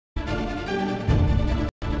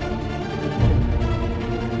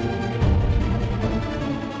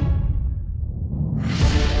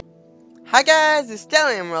Hi guys, it's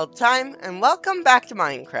Daily Emerald time, and welcome back to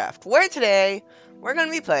Minecraft, where today we're going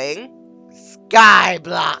to be playing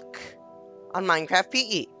Skyblock on Minecraft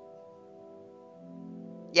PE.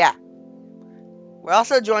 Yeah, we're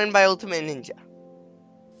also joined by Ultimate Ninja.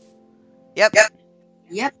 Yep,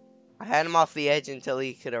 Yep. I had him off the edge until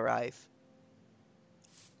he could arrive.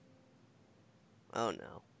 Oh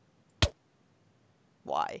no.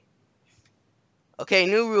 Why? Okay,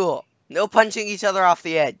 new rule. No punching each other off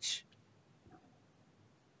the edge.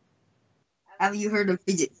 Have you heard of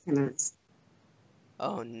fidget spinners?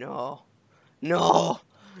 Oh no. No!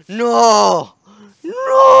 No! No!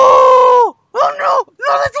 Oh no!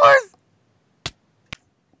 No, that's worse!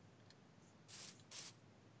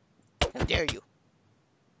 How dare you?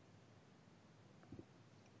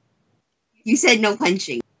 You said no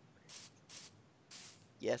punching.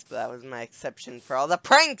 Yes, but that was my exception for all the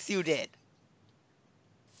pranks you did.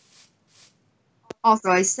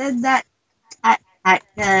 Also, I said that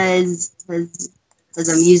because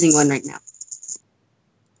I'm using one right now.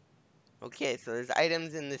 Okay, so there's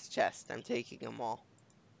items in this chest. I'm taking them all.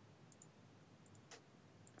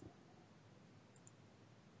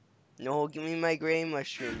 No, give me my gray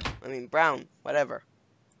mushroom. I mean brown, whatever.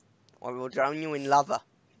 Or we'll drown you in lava.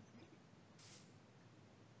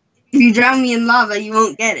 If you drown me in lava, you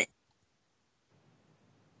won't get it.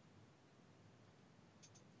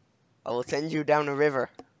 I will send you down a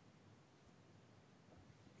river.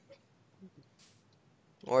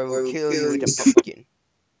 Or I will kill you with a pumpkin.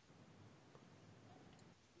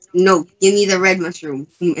 No, give me the red mushroom,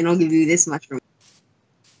 and I'll give you this mushroom.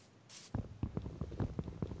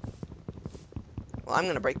 Well, I'm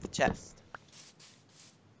gonna break the chest.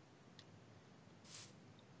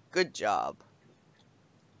 Good job.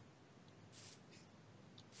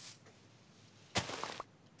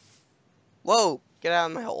 Whoa! Get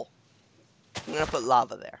out of my hole. I'm gonna put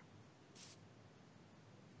lava there.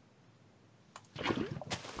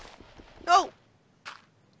 No! What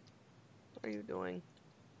are you doing?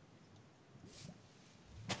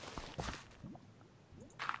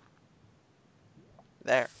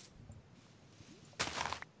 There.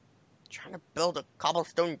 Trying to build a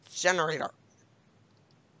cobblestone generator.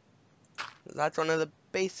 That's one of the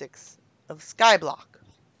basics of Skyblock.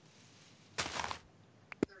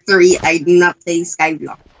 3. I do not play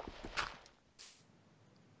Skyblock.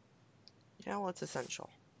 Yeah, well, it's essential.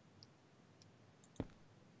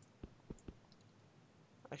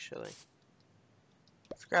 Actually,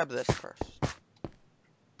 let's grab this first.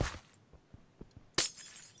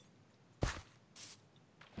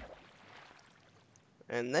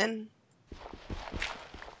 And then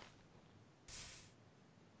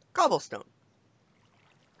cobblestone.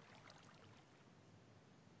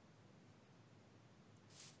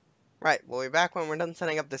 Right, we'll be back when we're done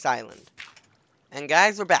setting up this island. And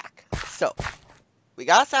guys, we're back. So, we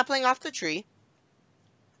got a sapling off the tree.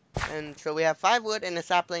 And so we have 5 wood and a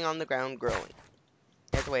sapling on the ground growing.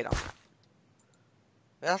 You have to wait on that.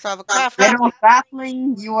 We also have a crafting. Little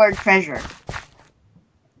sapling, you are treasure.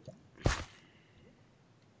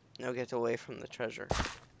 Now get away from the treasure.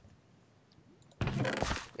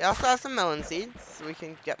 We also have some melon seeds, so we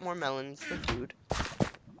can get more melons for food.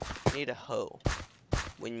 Need a hoe.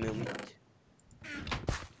 Windmill meat.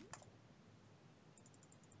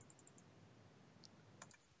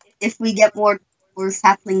 If we get more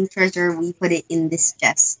sapling treasure, we put it in this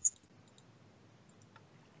chest.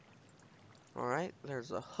 Alright,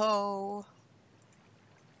 there's a hoe.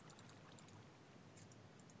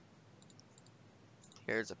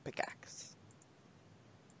 Here's a pickaxe.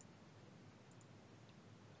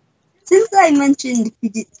 Since I mentioned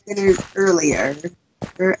fidget spinners earlier,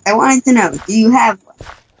 I wanted to know, do you have one?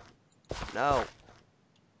 No.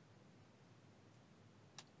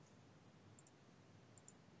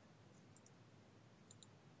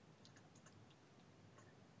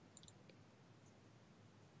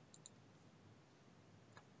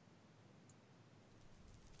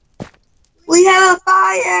 We have a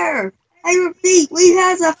fire! I repeat, we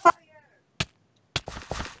have a fire!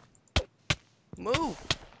 Move!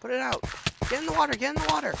 Put it out! Get in the water! Get in the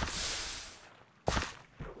water!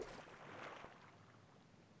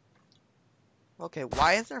 Okay,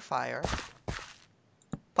 why is there fire?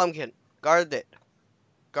 Pumpkin, guard it.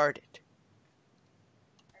 Guard it.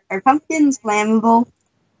 Are pumpkins flammable?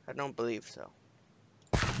 I don't believe so.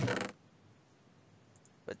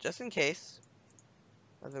 But just in case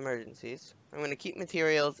of emergencies, I'm going to keep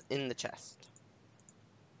materials in the chest.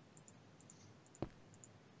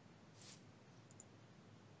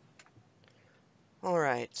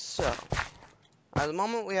 Alright, so at the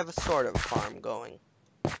moment we have a sort of farm going.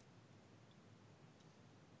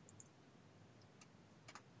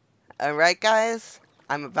 Alright guys,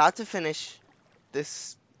 I'm about to finish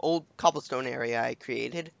this old cobblestone area I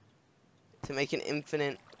created to make an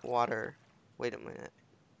infinite water. Wait a minute.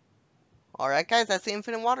 Alright guys, that's the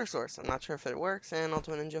infinite water source. I'm not sure if it works, and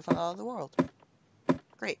Ultimate Ninja fell out of the world.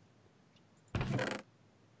 Great.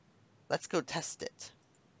 Let's go test it.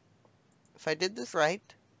 If I did this right,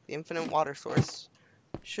 the infinite water source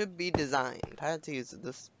should be designed. I had to use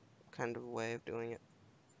this kind of way of doing it.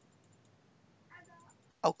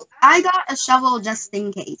 Oh, I got a shovel just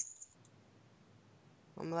in case.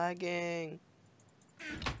 I'm lagging.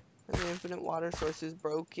 And the infinite water source is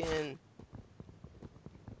broken.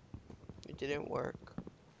 It didn't work.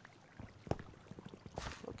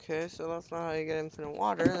 Okay, so that's not how you get infinite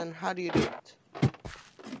water. Then how do you do it?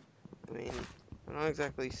 I mean, I don't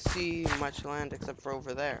exactly see much land except for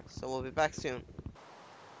over there. So we'll be back soon.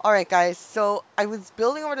 Alright guys, so I was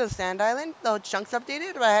building over to the sand island. The chunks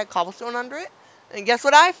updated, but I had cobblestone under it. And guess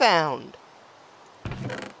what I found?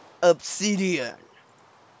 Obsidian.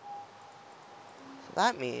 So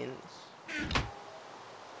that means...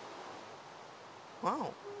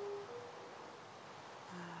 Wow.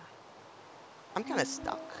 I'm kind of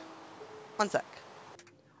stuck. One sec.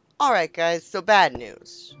 Alright guys, so bad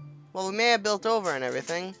news. Well, we may have built over and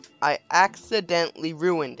everything. I accidentally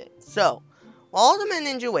ruined it. So, while Ultimate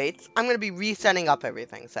Ninja waits, I'm going to be resetting up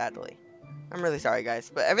everything, sadly. I'm really sorry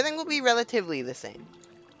guys, but everything will be relatively the same.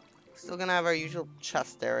 Still going to have our usual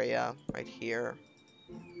chest area right here.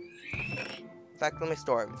 In fact, let me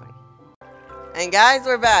store everything. And guys,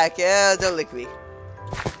 we're back. Yeah, the liquid.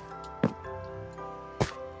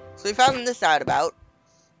 So we found this out about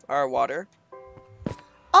our water.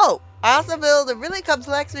 Oh, I also built a really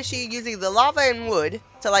complex machine using the lava and wood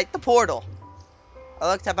to light the portal.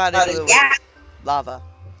 I looked up how to do it with lava.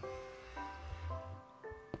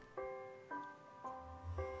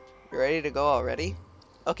 You ready to go already?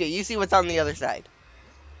 Okay, you see what's on the other side.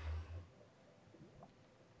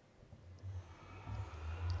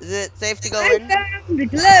 Is it safe to go in? I found the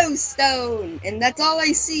glowstone, and that's all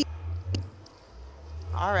I see.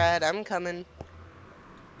 Alright, I'm coming.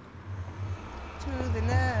 To the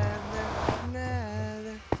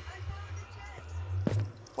nether.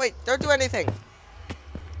 Wait, don't do anything.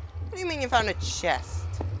 What do you mean you found a chest?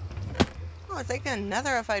 Oh, it's like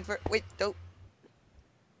another if I'd... Wait, don't...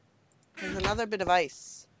 There's another bit of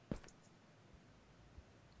ice.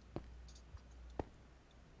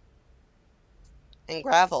 And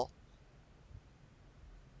gravel.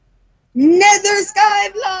 Nether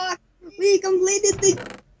Skyblock! We completed the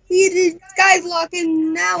heated Skyblock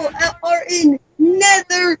and now are in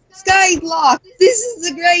Nether Skyblock! This is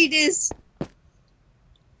the greatest!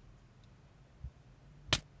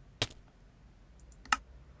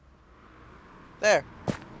 There.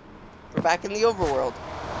 We're back in the overworld.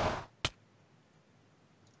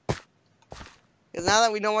 Because now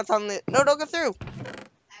that we know what's on the... No, don't go through!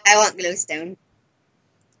 I want glowstone.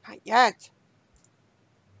 Not yet.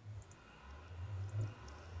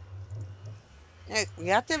 Yeah, we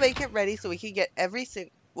have to make it ready so we can get every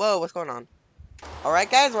single... Whoa, what's going on?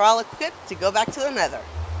 Alright guys, we're all equipped to go back to the nether.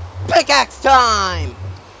 Pickaxe time!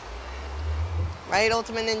 Right,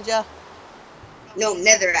 Ultimate Ninja? No,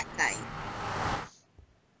 netherrack time.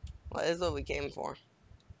 Well, this is what we came for.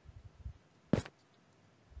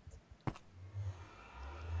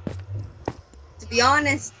 To be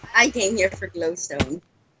honest, I came here for glowstone.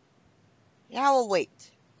 Yeah, we'll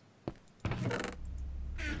wait.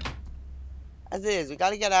 As it is, we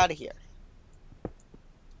gotta get out of here.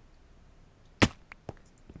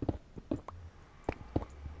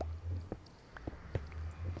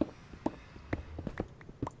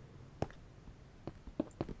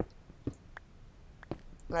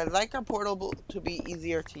 And I'd like our portal to be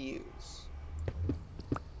easier to use.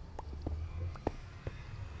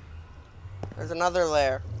 There's another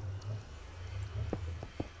lair.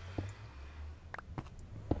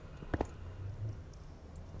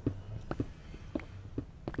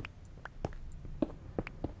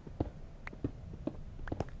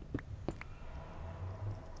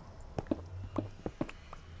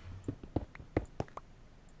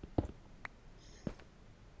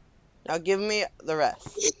 Now give me the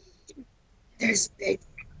rest. There's bed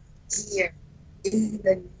here in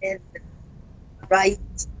the nether. Right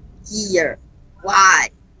here. Why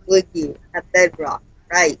would you have bedrock?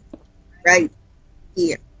 Right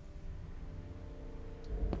here.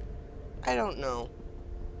 I don't know.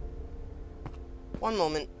 One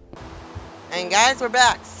moment. And guys, we're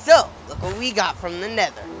back. So, look what we got from the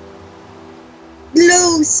nether.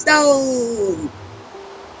 Glowstone!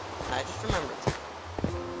 I just remembered.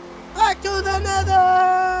 Back to the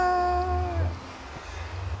nether!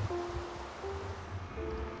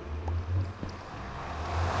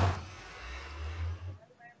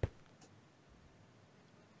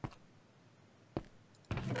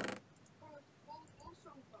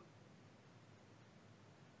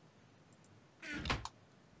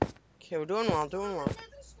 Okay, we're doing well, doing well.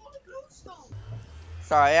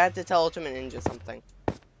 Sorry, I had to tell Ultimate Ninja something.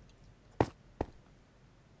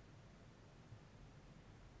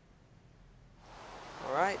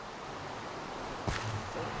 Alright.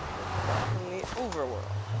 From the overworld.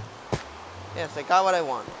 Yes, I got what I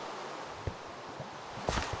want.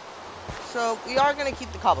 So, we are going to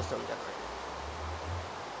keep the cobblestone generator.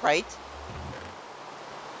 Right?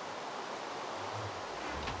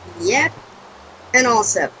 Yep. And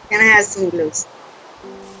also, can I have some glue?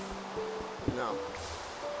 No.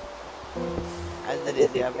 As it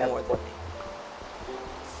is, you have more than me.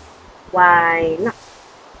 Why not?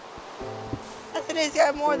 As it is, you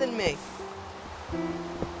have more than me.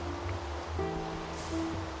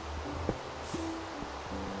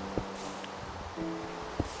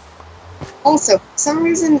 Also, for some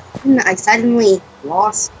reason, I suddenly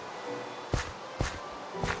lost.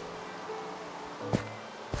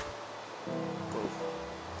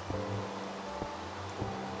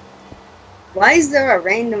 Why is there a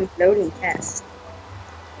random floating test?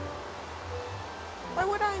 Why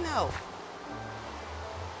would I know?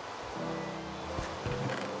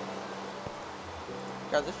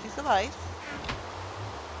 Got this piece of ice.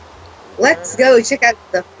 Let's go check out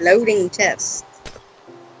the floating test.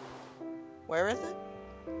 Where is it?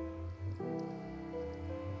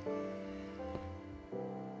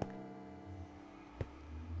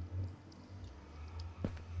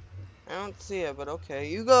 I don't see it, but okay.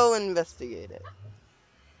 You go investigate it.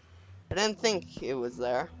 I didn't think it was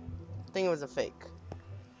there. I think it was a fake.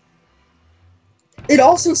 It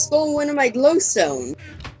also stole one of my glowstone.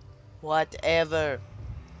 Whatever.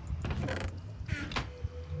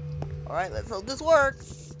 Alright, let's hope this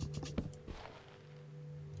works.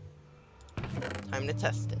 Time to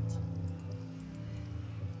test it.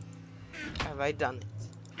 Have I done it?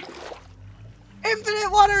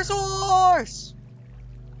 Infinite water source!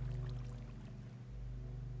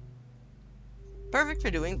 Perfect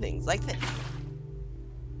for doing things like this.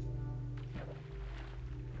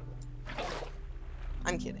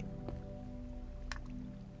 I'm kidding.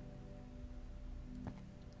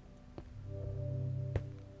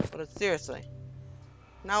 But seriously.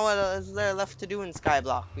 Now what is there left to do in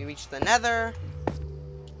Skyblock? We reached the Nether.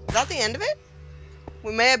 Is that the end of it?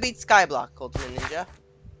 We may have beat Skyblock, Ultimate Ninja.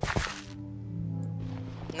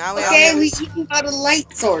 Now we Okay, have... we even got a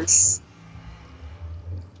light source.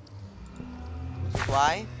 Which is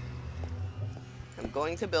why I'm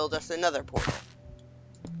going to build us another portal.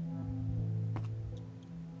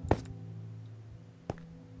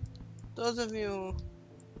 Those of you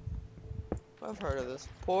who have heard of this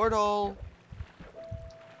portal,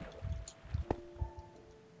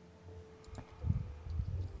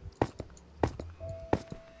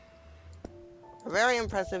 are very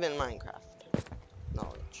impressive in Minecraft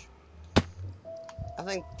knowledge. I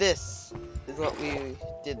think this is what we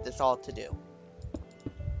did this all to do.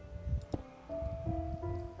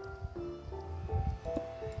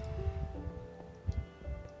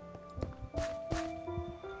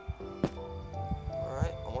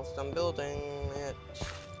 Alright, almost done building it.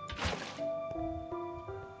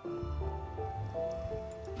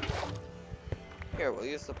 Here, we'll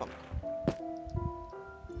use the pumpkin.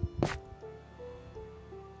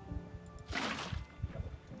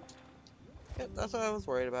 Yep, that's what I was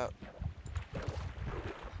worried about.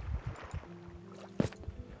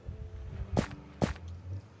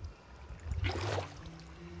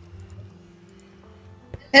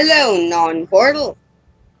 Hello, non-portal.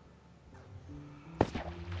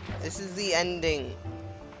 This is the ending.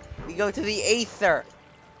 We go to the Aether.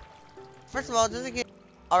 First of all, does it get...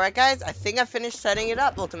 Alright guys, I think I finished setting it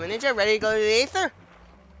up. Ultimate Ninja, ready to go to the Aether?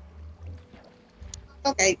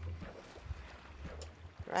 Okay.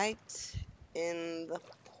 Right in the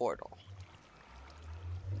portal.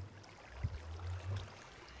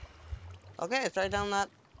 Okay, it's right down that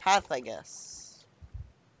path, I guess.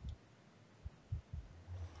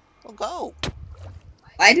 We'll go.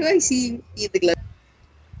 Why do I see the glow?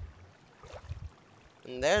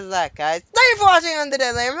 And there's that, guys. Thank you for watching on the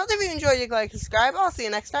Dead Land. If you enjoyed, you can like, subscribe. I'll see you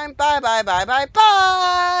next time. Bye, bye, bye, bye,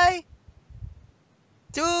 bye.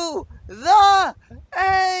 To the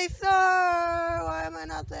Aether. Why am I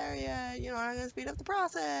not there yet? You know, I'm gonna speed up the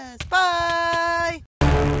process. Bye.